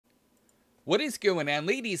What is going on,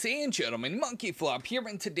 ladies and gentlemen? Monkey Flop here,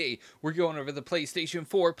 and today we're going over the PlayStation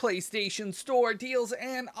 4 PlayStation Store deals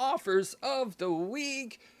and offers of the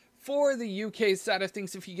week for the UK side of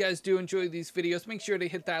things. If you guys do enjoy these videos, make sure to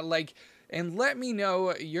hit that like and let me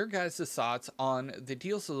know your guys' thoughts on the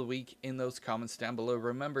deals of the week in those comments down below.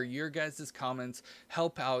 Remember, your guys' comments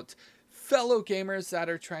help out fellow gamers that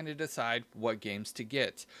are trying to decide what games to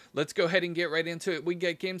get. Let's go ahead and get right into it. We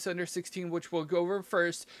get games under 16, which we'll go over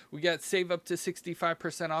first. We got save up to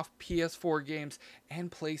 65% off PS4 games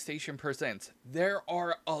and PlayStation Presents. There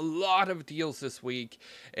are a lot of deals this week,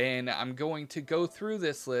 and I'm going to go through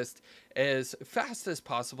this list as fast as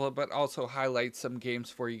possible, but also highlight some games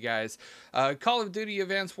for you guys. Call of Duty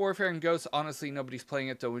Advanced Warfare and Ghost, honestly, nobody's playing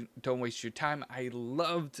it. Don't waste your time. I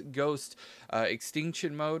loved Ghost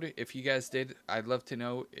Extinction Mode. If you guys did, I'd love to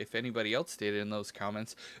know if anybody else did in those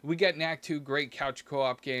comments. We got Knack 2, great couch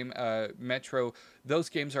co-op game. Metro, those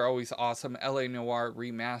games are always awesome. LA Noire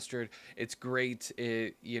remastered, it's great.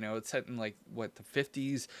 It's set in like what, the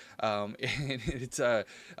 50s, and it's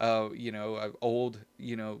old,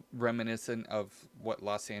 reminiscent of what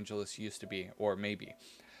Los Angeles used to be, or maybe.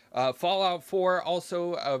 Fallout 4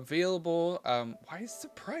 also available. Why is the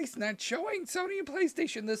price not showing? Sony and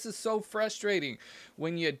PlayStation, this is so frustrating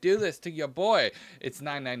when you do this to your boy. It's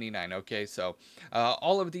 $9.99. Okay, so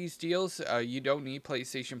all of these deals, you don't need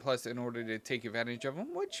PlayStation Plus in order to take advantage of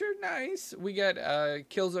them, which are nice. We got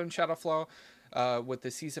Killzone Shadowfall. With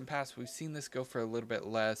the season pass, we've seen this go for a little bit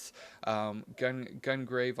less.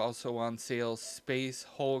 Gungrave also on sale. Space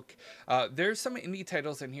Hulk. There's some indie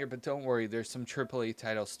titles in here, but don't worry, there's some AAA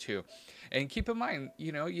titles too. And keep in mind,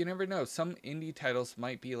 you never know. Some indie titles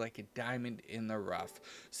might be like a diamond in the rough.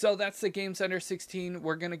 So that's the games under 16.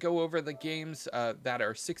 We're gonna go over the games that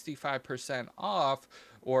are 65% off,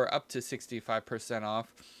 or up to 65%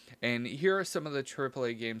 off. And here are some of the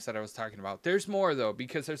AAA games that I was talking about. There's more, though,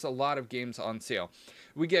 because there's a lot of games on sale.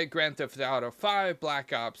 We get Grand Theft Auto 5,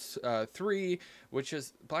 Black Ops 3, which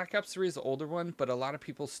is, Black Ops 3 is the older one, but a lot of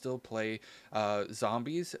people still play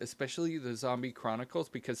zombies, especially the Zombie Chronicles,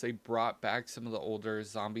 because they brought back some of the older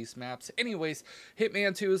zombies maps. Anyways,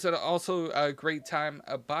 Hitman 2 is also a great time.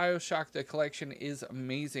 Bioshock, the collection, is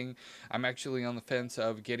amazing. I'm actually on the fence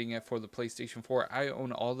of getting it for the PlayStation 4. I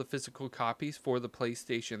own all the physical copies for the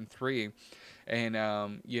PlayStation 3, and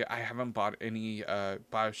yeah, I haven't bought any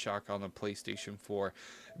Bioshock on the PlayStation 4.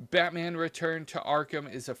 Batman Return to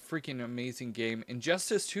Arkham is a freaking amazing game.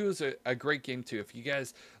 Injustice 2 is a great game too. If you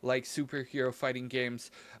guys like superhero fighting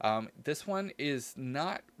games, this one is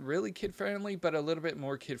not really kid friendly, but a little bit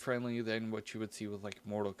more kid friendly than what you would see with like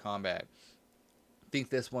Mortal Kombat. Think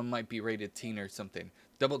this one might be rated teen or something.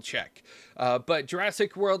 Double check. But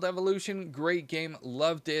Jurassic World Evolution, great game,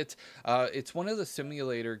 loved it. It's one of the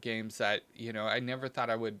simulator games that I never thought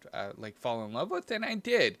I would like fall in love with, and I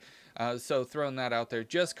did. So throwing that out there.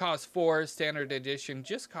 Just Cause 4 Standard Edition.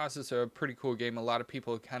 Just Cause is a pretty cool game. A lot of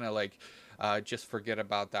people kind of like just forget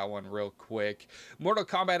about that one real quick. Mortal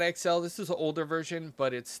Kombat XL, this is an older version,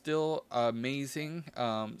 but it's still amazing.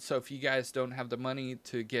 So if you guys don't have the money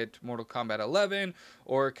to get Mortal Kombat 11,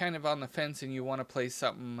 or kind of on the fence and you want to play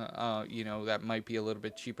something, that might be a little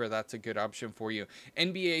bit cheaper, that's a good option for you.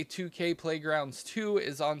 NBA 2K Playgrounds 2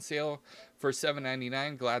 is on sale for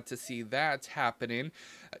 $7.99. Glad to see that happening.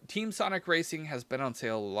 Team Sonic Racing has been on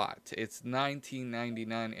sale a lot. It's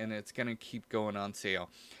 $19.99, and it's going to keep going on sale.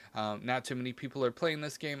 Not too many people are playing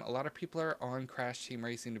this game. A lot of people are on Crash Team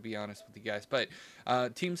Racing, to be honest with you guys. But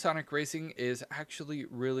Team Sonic Racing is actually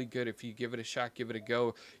really good. If you give it a shot, give it a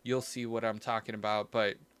go, you'll see what I'm talking about.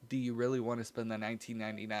 But do you really want to spend the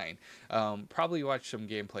 $19.99? Probably watch some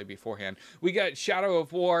gameplay beforehand. We got Shadow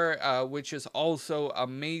of War, which is also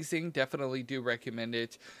amazing. Definitely do recommend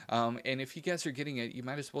it. And if you guys are getting it, you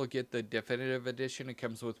might as well get the definitive edition. It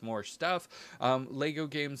comes with more stuff. Lego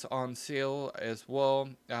games on sale as well.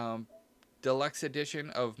 Deluxe edition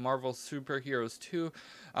of Marvel Superheroes 2.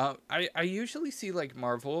 I usually see like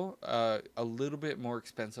Marvel a little bit more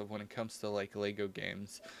expensive when it comes to like Lego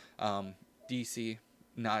games. DC,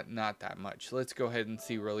 not that much. Let's go ahead and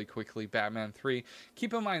see really quickly Batman 3.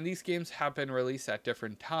 Keep in mind, these games have been released at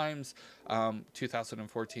different times.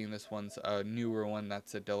 2014, this one's a newer one.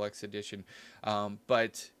 That's a deluxe edition.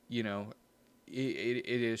 But it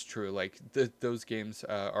is true, like those games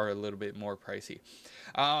are a little bit more pricey.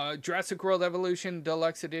 Jurassic World Evolution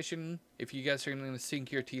Deluxe Edition, if you guys are going to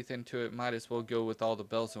sink your teeth into it, might as well go with all the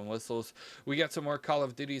bells and whistles. We got some more Call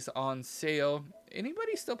of Duties on sale.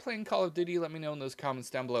 Anybody still playing Call of Duty? Let me know in those comments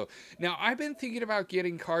down below. Now, I've been thinking about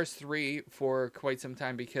getting Cars 3 for quite some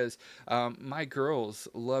time because my girls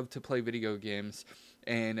love to play video games.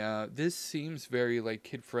 And this seems very like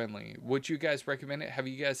kid friendly. Would you guys recommend it? Have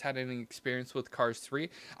you guys had any experience with Cars 3?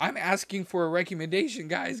 I'm asking for a recommendation,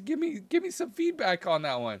 guys. Give me some feedback on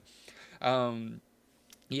that one. Um,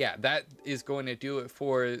 yeah, that is going to do it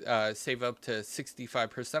for save up to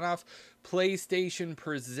 65% off. PlayStation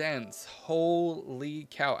Presents. Holy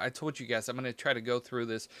cow. I told you guys I'm going to try to go through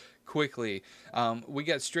this quickly. We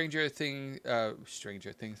got Stranger Things.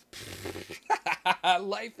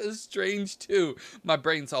 Life is Strange 2. My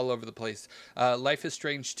brain's all over the place. Life is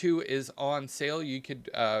Strange 2 is on sale. You could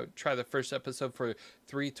try the first episode for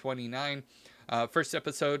 $3.29. First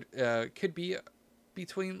episode could be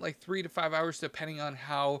between like 3 to 5 hours depending on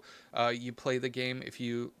how you play the game. If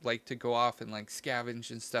you like to go off and like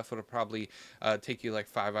scavenge and stuff, it'll probably take you like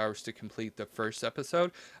 5 hours to complete the first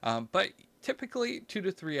episode, but typically 2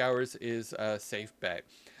 to 3 hours is a safe bet.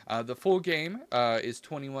 The full game is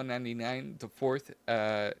 $21.99. The fourth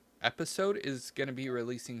episode is going to be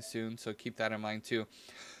releasing soon, so keep that in mind too.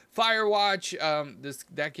 Firewatch,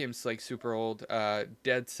 that game's like super old.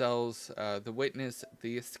 Dead Cells, The Witness,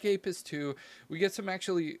 The Escapist 2. We get some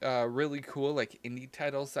actually really cool like indie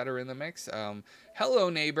titles that are in the mix. Hello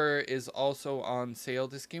Neighbor is also on sale.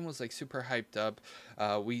 This game was like super hyped up.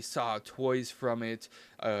 We saw toys from it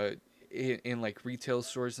in like retail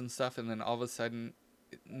stores and stuff, and then all of a sudden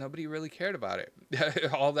nobody really cared about it.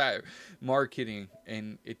 All that marketing,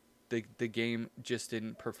 and the game just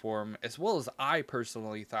didn't perform as well as I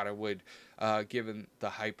personally thought it would, given the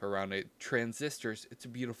hype around it. Transistors, it's a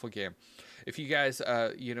beautiful game. If you guys,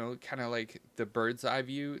 kind of like the bird's eye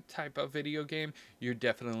view type of video game, you're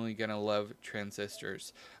definitely going to love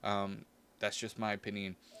Transistors. That's just my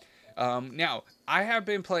opinion. Now, I have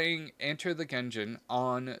been playing Enter the Gungeon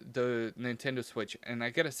on the Nintendo Switch, and I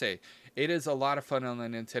gotta say, it is a lot of fun on the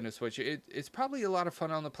Nintendo Switch. It's probably a lot of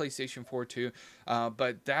fun on the PlayStation 4 too,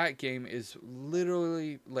 but that game is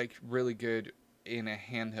literally like really good in a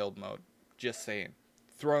handheld mode. Just saying.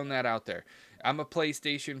 Throwing that out there. I'm a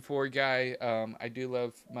PlayStation 4 guy. I do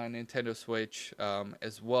love my Nintendo Switch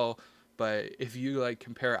as well, but if you like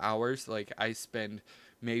compare hours, like I spend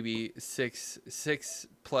maybe six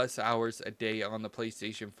plus hours a day on the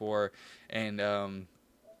PlayStation 4, and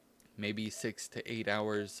maybe 6 to 8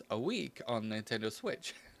 hours a week on Nintendo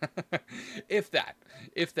Switch. if that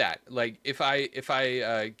like if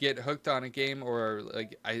I get hooked on a game, or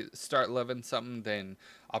like I start loving something, then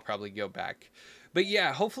I'll probably go back. But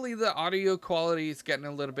yeah, hopefully the audio quality is getting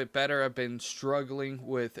a little bit better. I've been struggling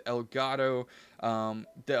with Elgato. The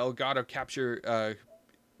Elgato capture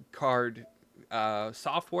card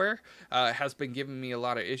software has been giving me a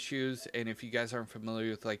lot of issues. And if you guys aren't familiar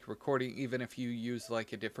with like recording, even if you use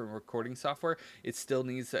like a different recording software, it still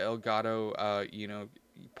needs the Elgato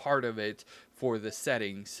part of it for the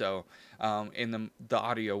settings. So and the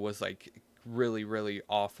audio was like really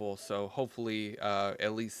awful. So hopefully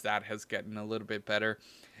at least that has gotten a little bit better.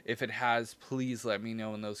 If it has, please let me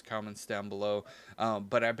know in those comments down below.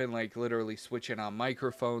 But I've been like literally switching on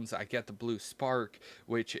microphones. I get the Blue Spark,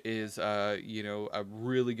 which is a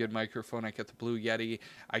really good microphone. I get the Blue Yeti.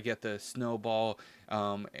 I get the Snowball.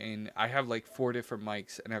 And I have like 4 different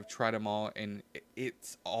mics, and I've tried them all, and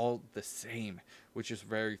it's all the same, which is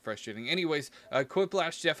very frustrating. Anyways,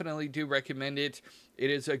 Quiplash, definitely do recommend it. It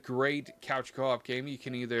is a great couch co-op game. You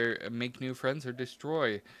can either make new friends or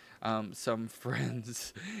destroy some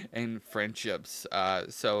friends and friendships.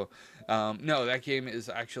 No, that game is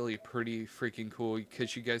actually pretty freaking cool,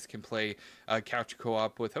 because you guys can play couch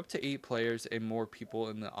co-op with up to 8 players and more people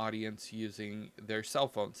in the audience using their cell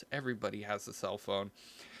phones. Everybody has a cell phone.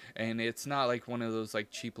 And it's not like one of those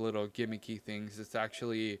like cheap little gimmicky things. It's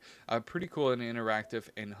actually pretty cool and interactive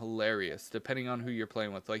and hilarious, depending on who you're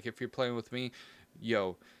playing with. Like if you're playing with me,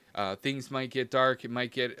 things might get dark. It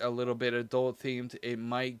might get a little bit adult themed. It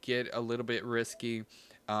might get a little bit risky.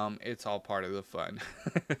 It's all part of the fun.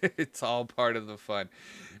 It's all part of the fun.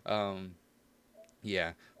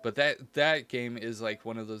 Yeah, but that game is like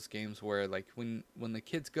one of those games where like when the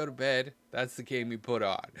kids go to bed, that's the game you put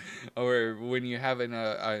on, or when you have an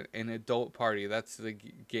adult party, that's the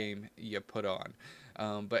game you put on.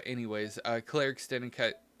 But anyways, Claire Extended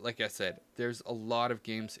Cut. Like I said, there's a lot of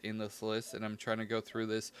games in this list, and I'm trying to go through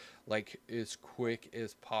this like as quick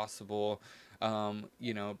as possible,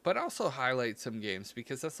 but also highlight some games,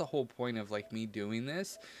 because that's the whole point of like me doing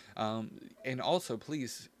this. And also,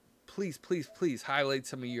 please highlight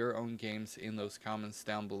some of your own games in those comments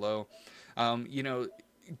down below.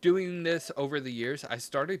 Doing this over the years, I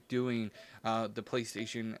started doing the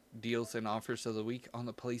PlayStation deals and offers of the week on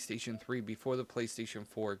the PlayStation 3 before the PlayStation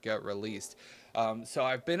 4 got released. So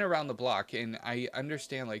I've been around the block, and I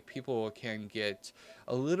understand like people can get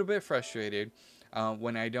a little bit frustrated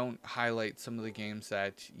when I don't highlight some of the games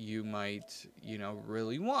that you might,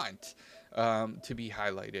 really want to be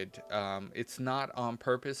highlighted. It's not on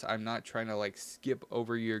purpose. I'm not trying to like skip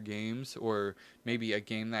over your games or maybe a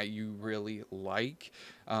game that you really like.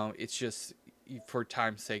 It's just for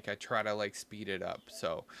time's sake, I try to like speed it up.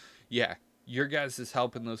 So yeah, your guys'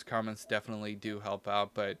 help in those comments definitely do help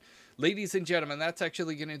out. But ladies and gentlemen, that's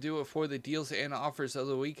actually going to do it for the deals and offers of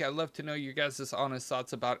the week. I'd love to know your guys' honest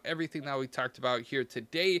thoughts about everything that we talked about here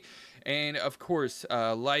today. And of course,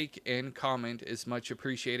 like and comment is much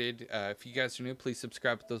appreciated. If you guys are new, please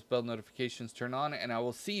subscribe with those bell notifications turned on. And I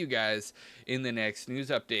will see you guys in the next news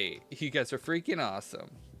update. You guys are freaking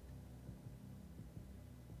awesome.